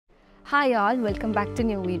Hi all, welcome back to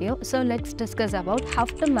new video. So let's discuss about how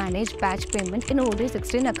to manage batch payment in Odoo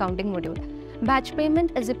 16 accounting module. Batch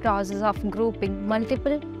payment is a process of grouping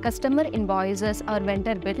multiple customer invoices or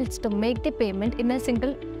vendor bills to make the payment in a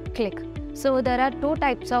single click. So there are two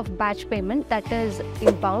types of batch payment, that is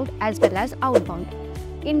inbound as well as outbound.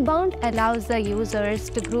 Inbound allows the users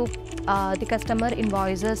to group the customer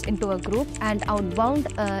invoices into a group, and outbound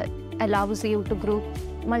allows you to group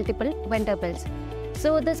multiple vendor bills.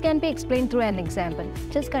 So this can be explained through an example.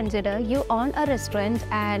 Just consider you own a restaurant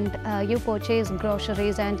and you purchase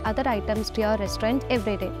groceries and other items to your restaurant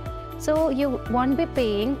every day. So you won't be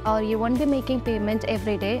paying or you won't be making payment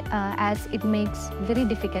every day as it makes very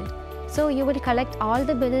difficult. So you will collect all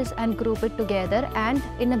the bills and group it together, and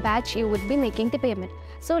in a batch you would be making the payment.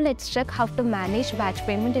 So let's check how to manage batch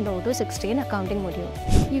payment in Odoo 16 accounting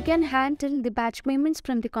module. You can handle the batch payments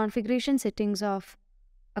from the configuration settings of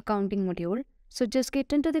accounting module. So just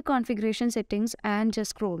get into the configuration settings and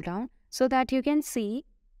just scroll down so that you can see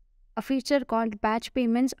a feature called batch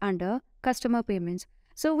payments under customer payments.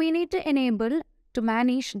 So we need to enable to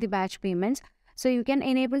manage the batch payments. So you can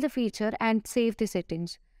enable the feature and save the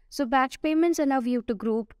settings. So batch payments allow you to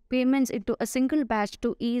group payments into a single batch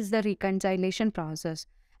to ease the reconciliation process.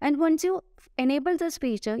 And once you enable this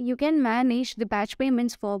feature, you can manage the batch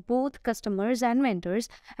payments for both customers and vendors,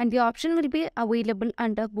 and the option will be available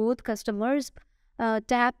under both customers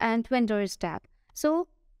tab and vendors tab. So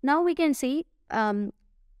now we can see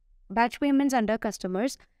batch payments under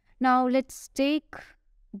customers. Now let's take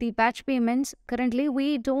the batch payments. Currently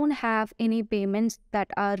we don't have any payments that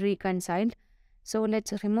are reconciled. So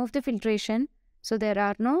let's remove the filtration. So there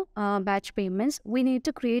are no batch payments. We need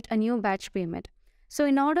to create a new batch payment. So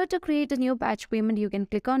in order to create a new batch payment, you can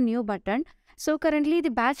click on new button. So currently the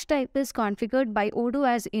batch type is configured by Odoo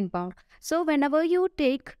as inbound. So whenever you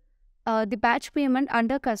take the batch payment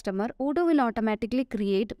under customer, Odoo will automatically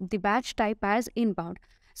create the batch type as inbound.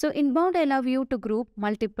 So inbound allow you to group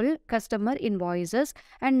multiple customer invoices,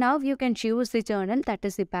 and now you can choose the journal, that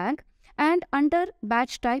is the bank. And under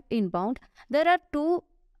batch type inbound, there are two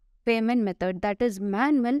payment method, that is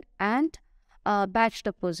manual and batch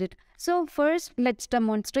deposit. So first let's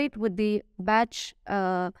demonstrate with the batch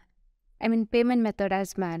payment method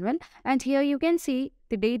as manual, and here you can see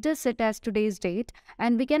the date is set as today's date,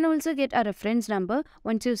 and we can also get a reference number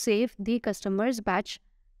once you save the customer's batch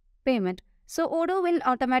payment. So Odoo will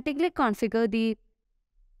automatically configure the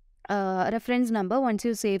reference number once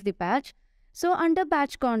you save the batch. So under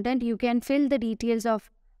batch content, you can fill the details of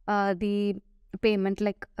the payment,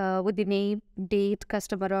 like with the name, date,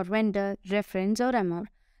 customer or vendor, reference or amount.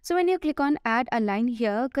 So when you click on add a line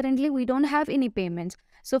here, currently we don't have any payments.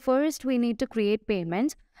 So first we need to create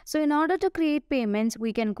payments. So in order to create payments,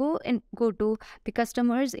 we can go to the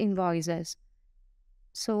customer's invoices.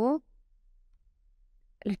 So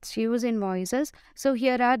let's use invoices. So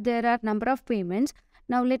there are number of payments.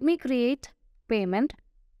 Now let me create payment.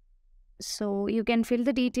 So you can fill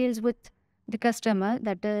the details with the customer,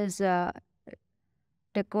 that is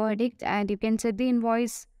Deco Addict, and you can set the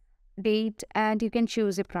invoice date and you can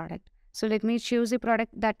choose a product. So let me choose a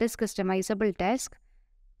product, that is customizable desk,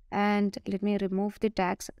 and let me remove the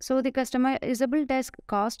tags. So the customizable desk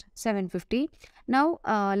cost 750. Now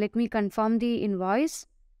let me confirm the invoice,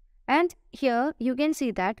 and here you can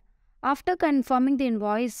see that after confirming the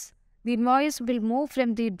invoice will move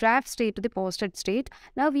from the draft state to the posted state.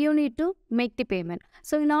 Now you need to make the payment.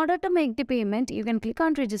 So in order to make the payment, you can click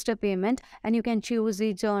on register payment and you can choose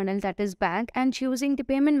the journal, that is bank, and choosing the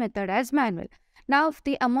payment method as manual. Now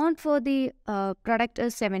the amount for the product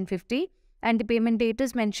is 750 and the payment date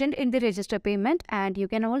is mentioned in the register payment, and you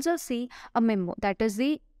can also see a memo, that is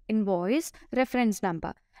the invoice reference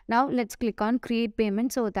number. Now let's click on create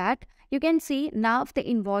payment so that you can see now the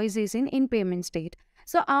invoice is in payment state.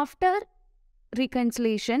 So after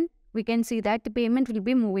reconciliation, we can see that the payment will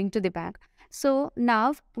be moving to the bank. So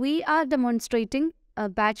now we are demonstrating a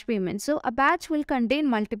batch payment. So a batch will contain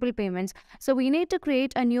multiple payments. So we need to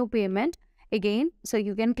create a new payment again. So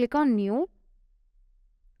you can click on new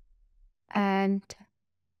and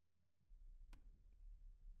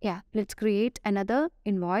let's create another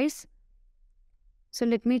invoice. So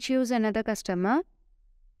let me choose another customer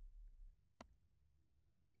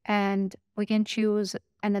and we can choose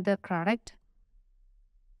another product.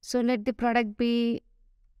 So let the product be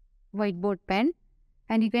whiteboard pen,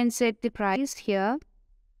 and you can set the price here.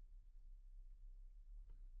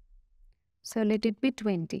 So let it be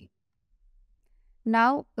 20.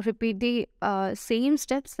 Now repeat the same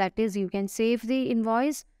steps, that is you can save the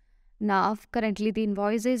invoice. Now currently the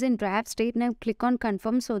invoice is in draft state. Now click on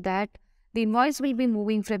confirm so that the invoice will be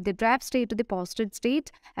moving from the draft state to the posted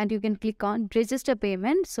state, and you can click on register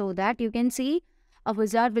payment so that you can see a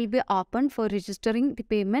wizard will be open for registering the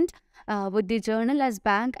payment with the journal as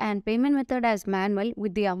bank and payment method as manual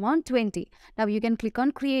with the amount 20. Now you can click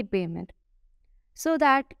on create payment so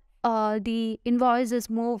that the invoice is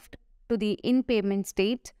moved to the in payment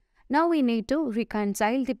state. Now we need to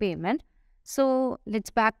reconcile the payment. So let's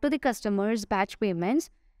back to the customer's batch payments,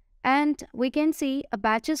 and we can see a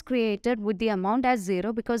batch is created with the amount as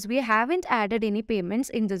 0 because we haven't added any payments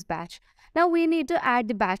in this batch. Now we need to add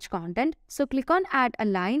the batch content. So click on add a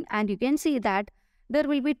line, and you can see that there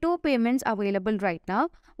will be 2 payments available right now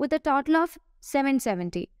with a total of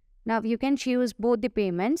 770. Now you can choose both the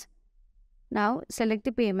payments. Now select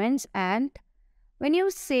the payments, and when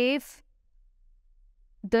you save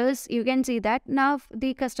this, you can see that now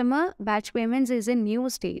the customer batch payments is in new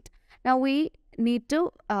state. Now we need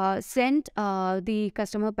to send the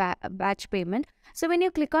customer batch payment. So when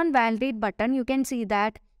you click on validate button, you can see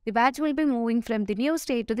that the batch will be moving from the new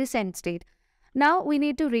state to the send state. Now we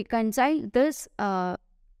need to reconcile this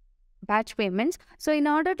batch payments. So in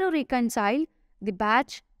order to reconcile the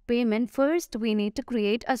batch payment, first we need to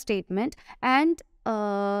create a statement, and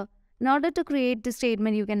in order to create the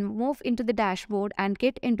statement, you can move into the dashboard and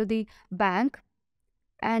get into the bank,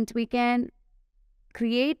 and we can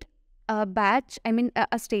create a batch,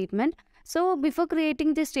 a statement. So before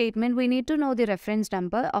creating the statement, we need to know the reference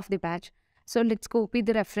number of the batch. So let's copy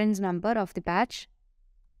the reference number of the batch,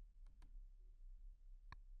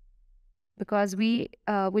 because we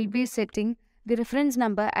will be setting the reference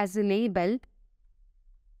number as a label.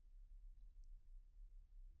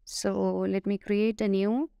 So let me create a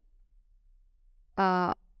new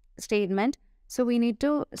statement. So we need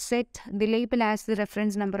to set the label as the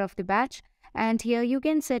reference number of the batch, and here you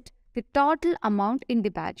can set the total amount in the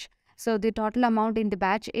batch. So the total amount in the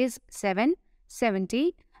batch is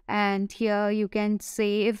 770, and here you can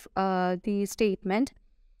save the statement.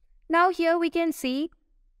 Now here we can see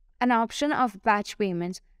an option of batch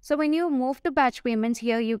payments. So when you move to batch payments,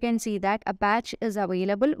 here you can see that a batch is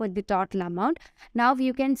available with the total amount. Now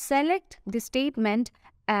you can select the statement,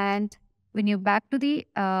 and when you back to the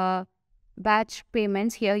batch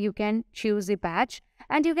payments, here you can choose the batch,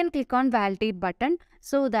 and you can click on validate button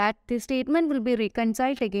so that the statement will be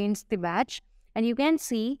reconciled against the batch, and you can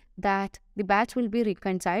see that the batch will be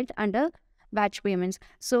reconciled under batch payments.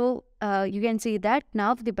 So you can see that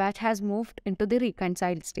now the batch has moved into the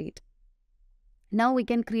reconciled state. Now we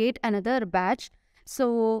can create another batch.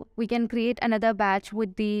 So we can create another batch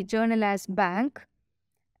with the journal as bank,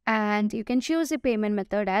 and you can choose the payment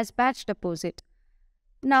method as batch deposit.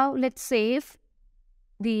 Now let's save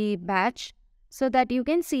the batch so that you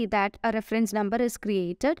can see that a reference number is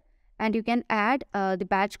created, and you can add the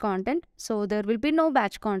batch content. So there will be no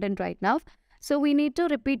batch content right now. So we need to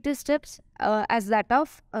repeat the steps as that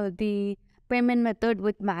of the payment method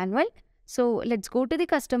with manual. So let's go to the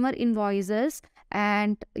customer invoices,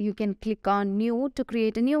 and you can click on new to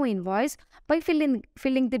create a new invoice by filling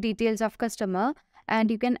the details of customer,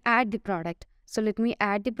 and you can add the product. So let me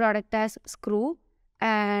add the product as screw,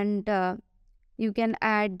 and you can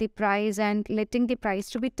add the price and letting the price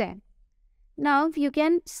to be 10. Now you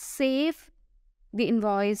can save the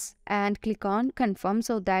invoice and click on confirm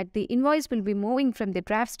so that the invoice will be moving from the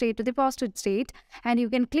draft state to the posted state, and you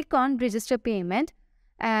can click on register payment,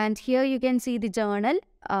 and here you can see the journal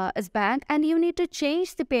as bank, and you need to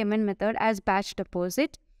change the payment method as batch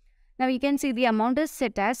deposit. Now you can see the amount is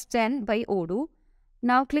set as 10 by Odoo.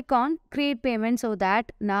 Now click on create payment so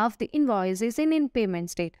that now the invoice is in payment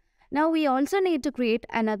state. Now we also need to create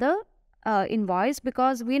another invoice,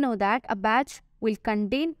 because we know that a batch will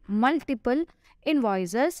contain multiple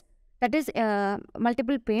invoices, that is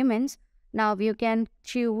multiple payments. Now you can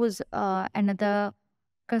choose another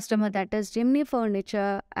customer, that is Jimny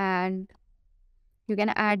Furniture, and you can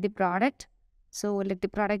add the product. So let the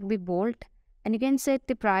product be bolt, and you can set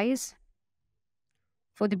the price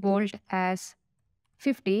for the bolt as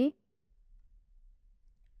 50.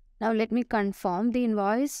 Now let me confirm the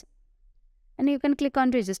invoice, and you can click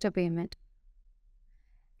on register payment.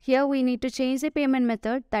 Here we need to change the payment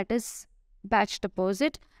method, that is batch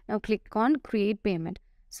deposit. Now click on create payment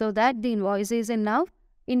so that the invoice is now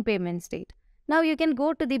in payment state. Now you can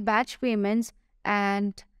go to the batch payments,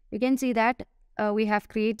 and you can see that we have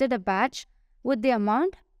created a batch with the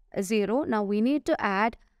amount 0. Now we need to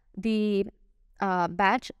add the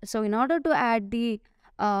batch. So in order to add the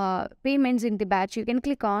payments in the batch, you can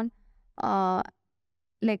click on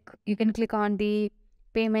the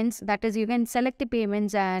payments, that is you can select the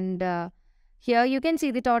payments, and here you can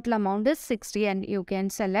see the total amount is 60, and you can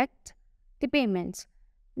select the payments.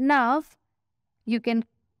 Now you can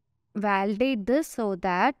validate this so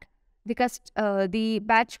that the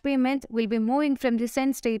batch payment will be moving from the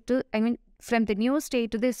send state to, from the new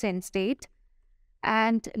state to the send state.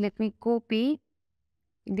 And let me copy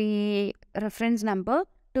the reference number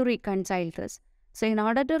to reconcile this. So in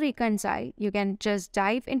order to reconcile, you can just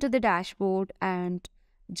dive into the dashboard and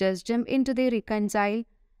just jump into the reconcile,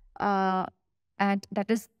 and that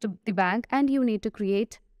is to the bank, and you need to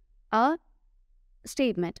create a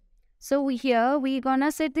statement. So here we're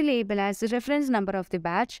gonna set the label as the reference number of the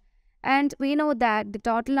batch, and we know that the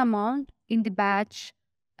total amount in the batch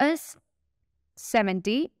is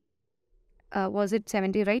 70. Was it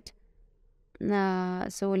 70, right?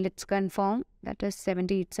 So let's confirm that is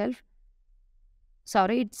 70 itself.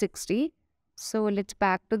 Sorry, it's 60. So let's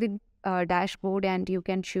back to the dashboard, and you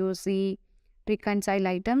can choose the reconcile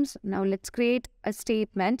items. Now let's create a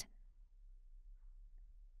statement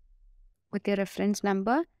with the reference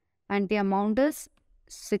number, and the amount is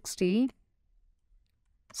 60.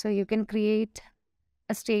 So you can create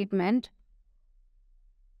a statement,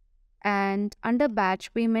 and under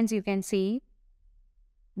batch payments you can see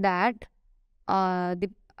that the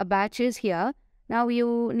batch is here. Now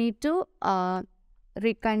you need to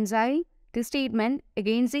reconcile the statement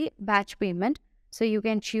against the batch payment. So you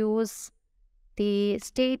can choose the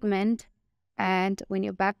statement, and when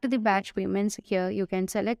you're back to the batch payments, here you can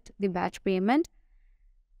select the batch payment.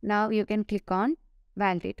 Now you can click on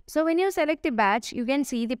validate. So when you select the batch, you can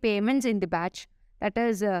see the payments in the batch. That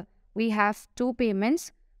is, we have two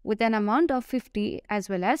payments with an amount of 50 as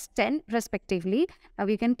well as 10 respectively. Now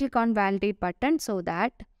we can click on validate button so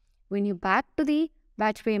that when you back to the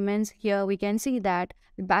batch payments, here we can see that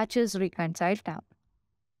the batch is reconciled now.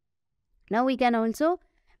 Now we can also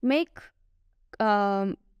make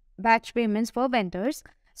batch payments for vendors.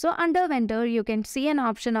 So under vendor, you can see an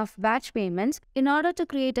option of batch payments. In order to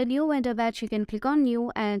create a new vendor batch, you can click on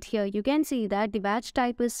new, and here you can see that the batch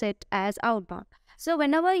type is set as outbound. So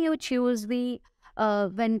whenever you choose the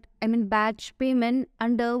batch payment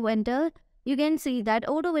under vendor, you can see that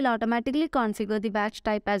Odoo will automatically configure the batch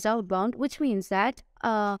type as outbound, which means that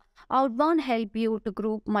outbound help you to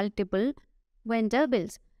group multiple vendor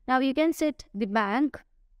bills. Now you can set the bank,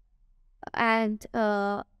 and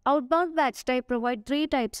outbound batch type provide three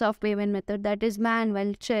types of payment method, that is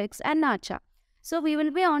manual, checks, and Nacha. So we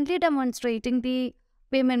will be only demonstrating the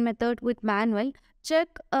payment method with manual. Check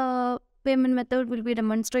payment method will be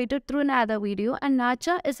demonstrated through another video, and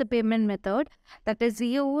Nacha is a payment method that is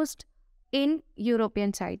used in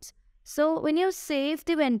European sites. So when you save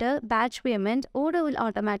the vendor batch payment, Odoo will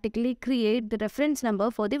automatically create the reference number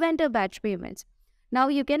for the vendor batch payments. Now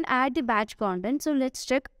you can add the batch content. So let's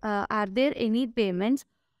check are there any payments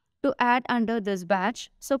to add under this batch.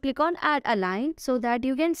 So click on add a line so that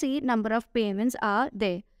you can see number of payments are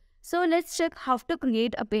there. So let's check how to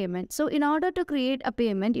create a payment. So in order to create a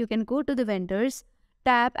payment, you can go to the vendors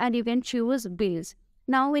tab and you can choose bills.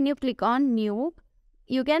 Now when you click on new,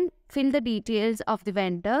 you can fill the details of the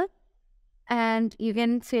vendor, and you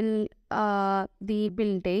can fill the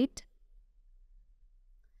bill date.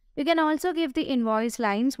 You can also give the invoice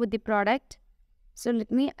lines with the product. So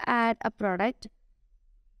let me add a product.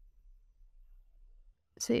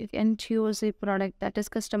 So you can choose a product that is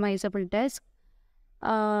customizable desk.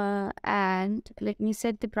 And let me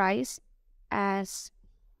set the price as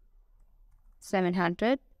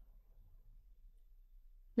 700.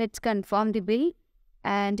 Let's confirm the bill,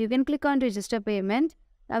 and you can click on register payment.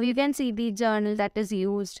 Now you can see the journal that is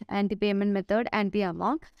used and the payment method and the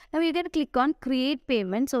amount. Now you can click on create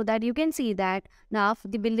payment so that you can see that now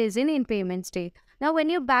the bill is in payment state. Now when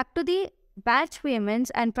you back to the batch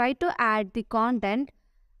payments and try to add the content,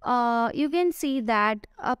 you can see that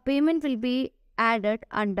a payment will be added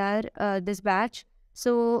under this batch.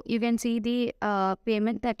 So you can see the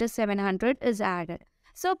payment that is 700 is added.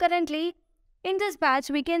 So currently in this batch,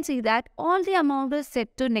 we can see that all the amount is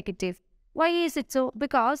set to negative. Why is it so?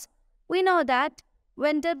 Because we know that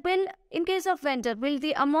vendor bill, in case of vendor bill,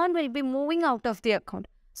 the amount will be moving out of the account.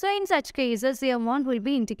 So in such cases, the amount will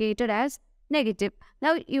be indicated as negative.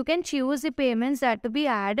 Now you can choose the payments that to be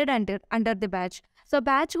added under the batch. So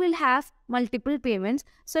batch will have multiple payments.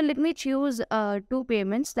 So let me choose two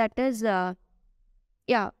payments, that is a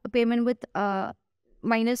payment with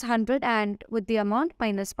minus 100 and with the amount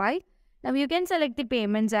minus 5. Now you can select the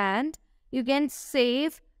payments and you can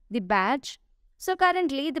save the batch. So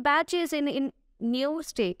currently the batch is in new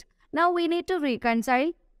state. Now we need to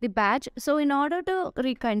reconcile the batch. So in order to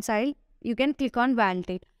reconcile, you can click on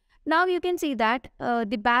validate. Now you can see that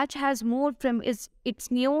the batch has moved from its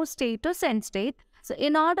new state to send state. So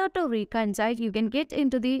in order to reconcile, you can get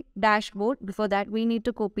into the dashboard. Before that, we need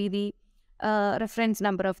to copy the reference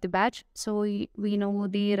number of the batch. So we know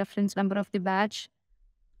the reference number of the batch.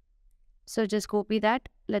 So just copy that.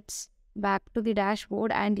 Let's back to the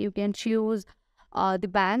dashboard and you can choose the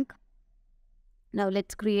bank. Now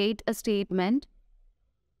let's create a statement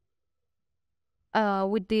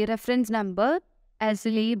with the reference number as a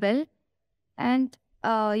label, and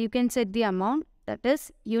you can set the amount. That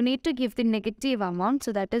is, you need to give the negative amount,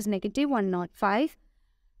 so that is -105,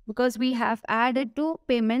 because we have added 2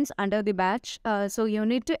 payments under the batch. So you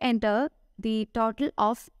need to enter the total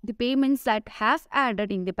of the payments that have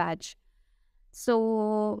added in the batch.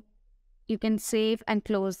 So you can save and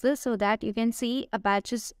close this so that you can see a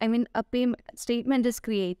payment statement is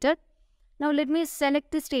created. Now let me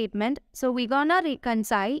select the statement. So we're gonna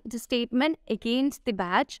reconcile the statement against the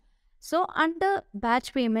batch. So under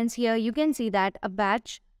batch payments here, you can see that a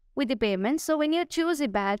batch with the payments. So when you choose a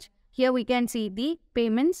batch, here we can see the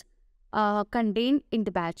payments contained in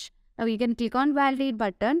the batch. Now you can click on validate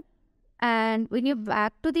button, and when you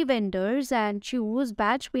back to the vendors and choose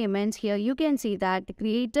batch payments, here you can see that the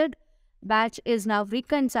created batch is now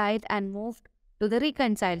reconciled and moved to the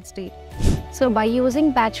reconciled state. So by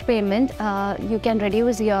using batch payment, you can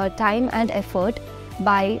reduce your time and effort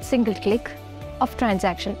by single click of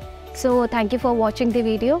transaction. So thank you for watching the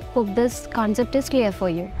video. Hope this concept is clear for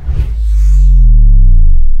you.